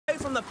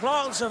on the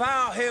plants of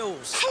our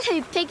hills.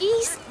 Hello,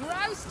 piggies.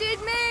 Roasted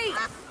meat!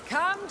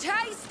 Come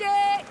taste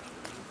it!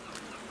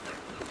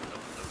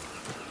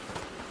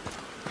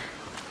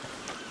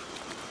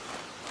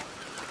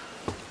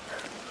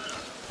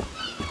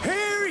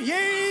 Hear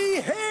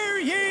ye, hear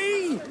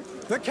ye!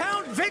 The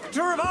Count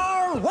Victor of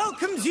Arles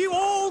welcomes you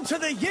all to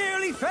the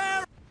yearly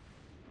fair.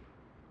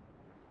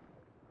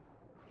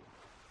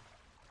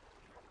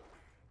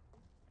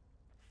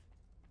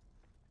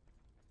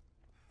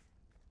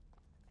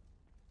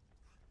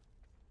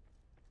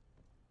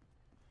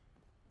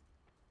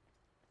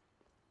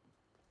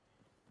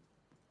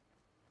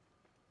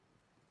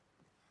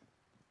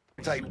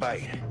 Tight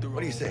bite.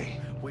 What do you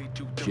say?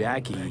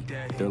 Jackie,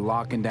 they're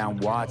locking down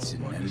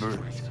Watson, remember?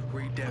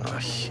 Oh,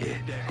 shit.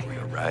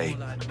 You're right.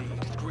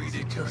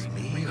 Ridiculous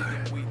me.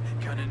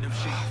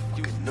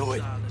 Fucking know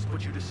it.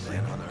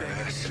 Laying on our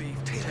ass,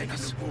 tailing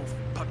us.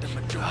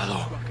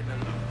 Hello.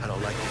 I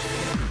don't like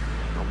this.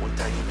 Not one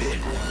tiny bit.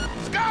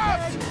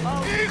 Scabs!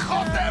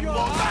 Hijos de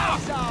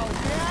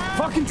puta!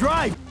 Fucking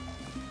drive!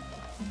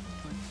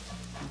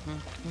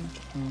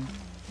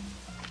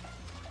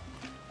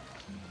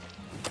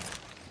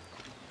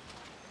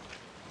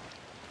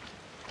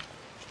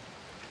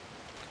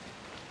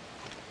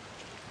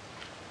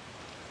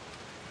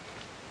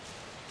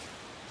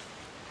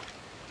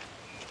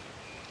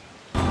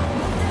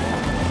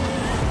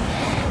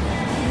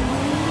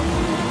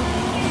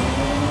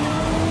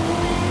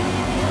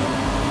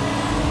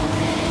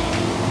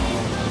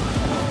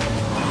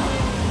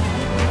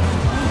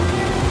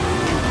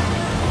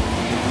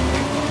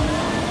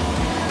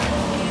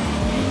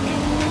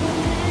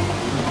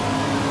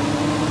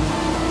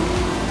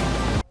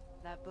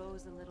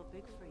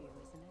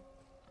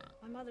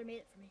 My mother made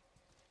it for me.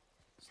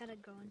 Said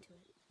I'd grow into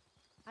it.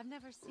 I've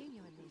never seen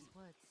you in these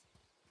woods.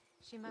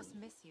 She must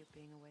miss you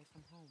being away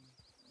from home.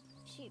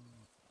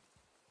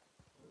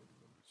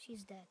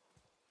 She's dead.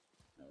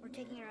 We're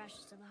taking her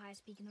ashes to the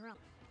highest peak in the realm.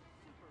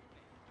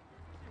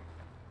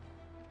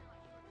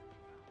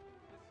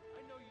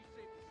 I know you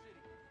saved the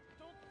city.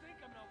 Don't think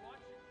I'm not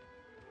watching.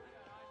 I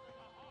got eyes on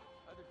my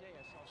heart. Other day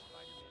I saw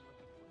Spider-Man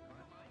looking for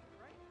Carmine,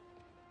 right?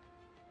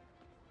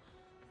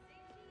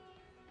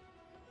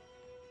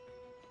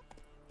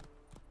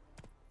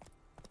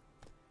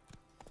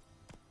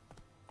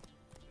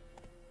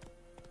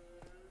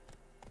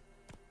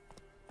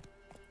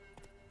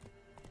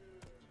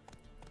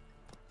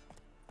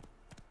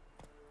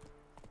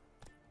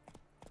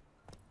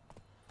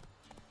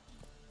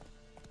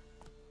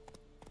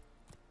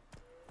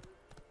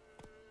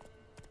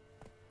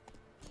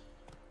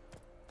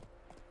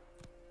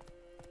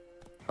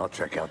 I'll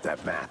check out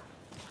that map.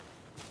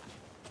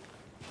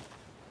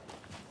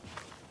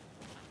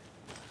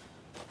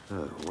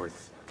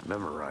 Worth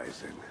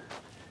memorizing.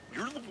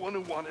 You're the one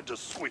who wanted to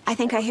switch. I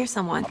think I hear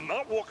someone. I'm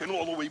not walking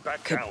all the way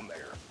back down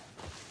there.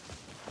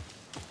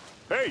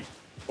 Hey,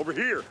 over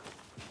here.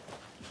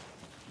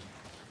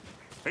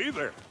 Hey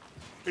there,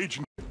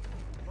 Agent.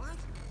 What?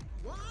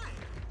 Why?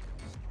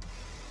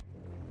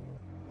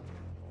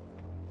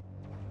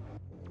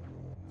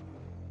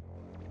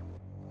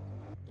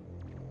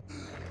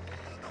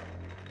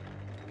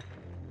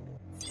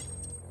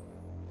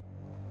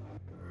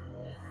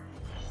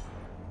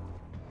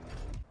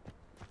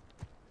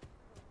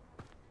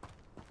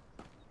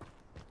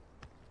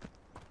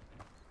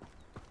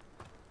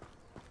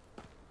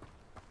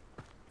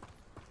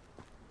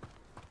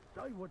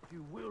 Say what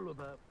you will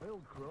about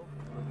Velcro.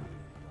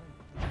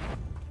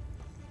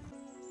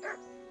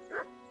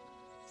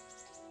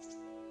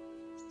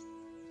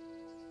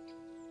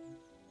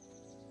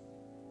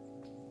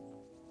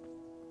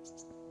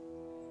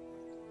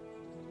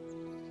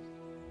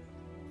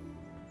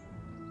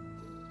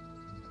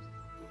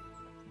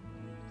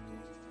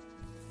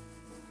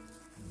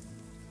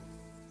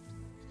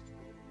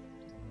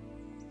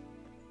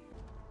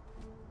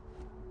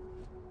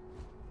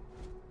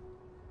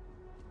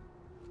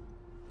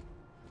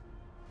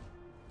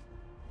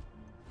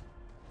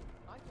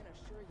 I can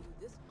assure you,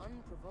 this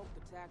unprovoked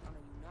attack on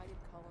a United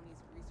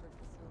Colonies research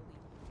facility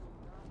will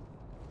not...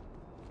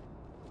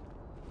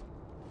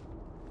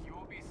 You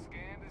will be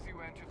scanned as you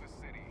enter the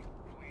city.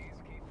 Please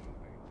keep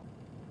moving.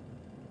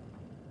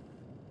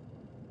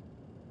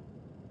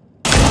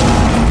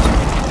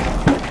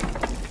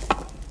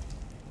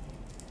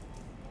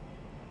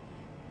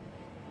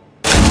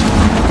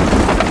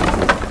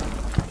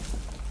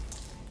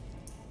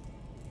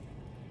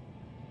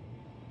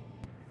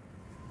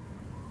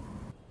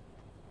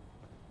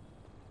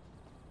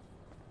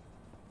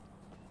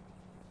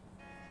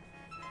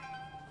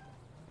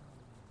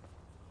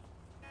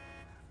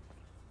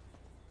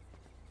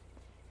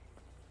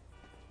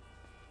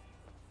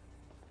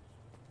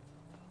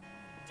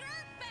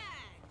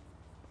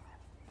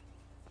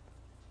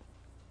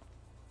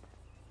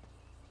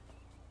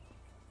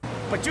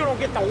 But you don't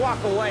get to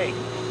walk away.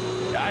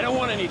 I don't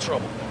want any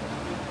trouble.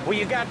 Well,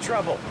 you got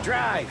trouble.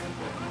 Drive.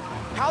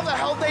 How the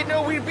hell they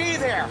knew we'd be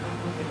there?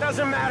 It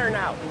doesn't matter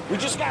now. We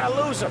just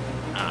gotta lose them.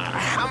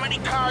 How many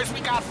cars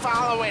we got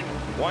following?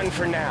 One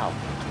for now.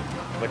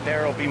 But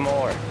there'll be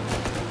more.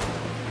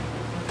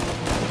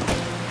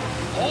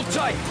 Hold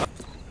tight!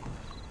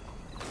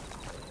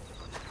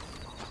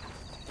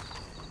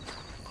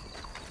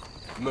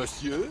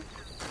 Monsieur?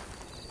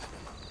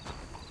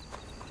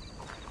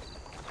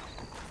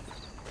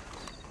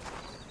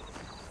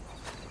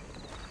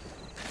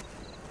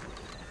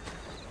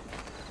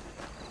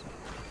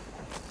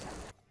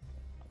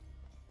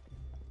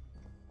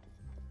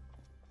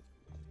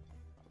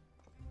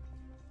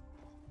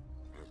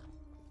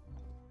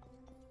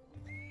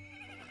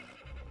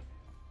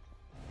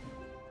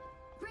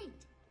 Great.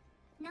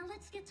 Now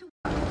let's get to.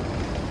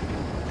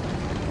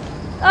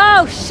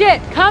 Oh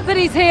shit!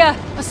 Company's here!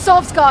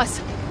 Assault's guys!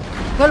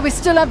 Well, we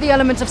still have the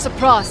element of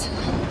surprise.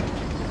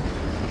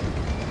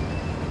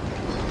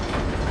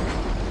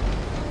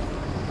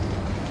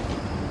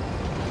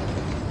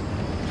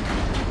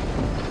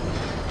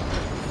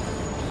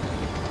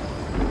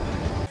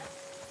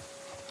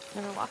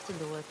 Never walked in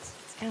the woods.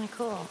 It's kind of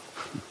cool.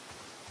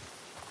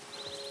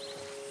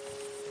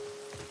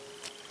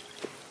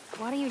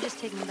 Why don't you just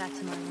take me back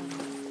to my room?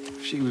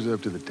 If she was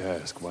up to the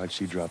task, why'd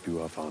she drop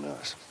you off on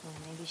us? Well,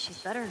 maybe she's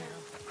better now.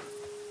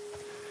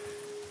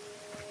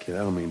 Kid, I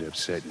don't mean to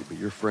upset you, but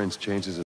your friend's chances of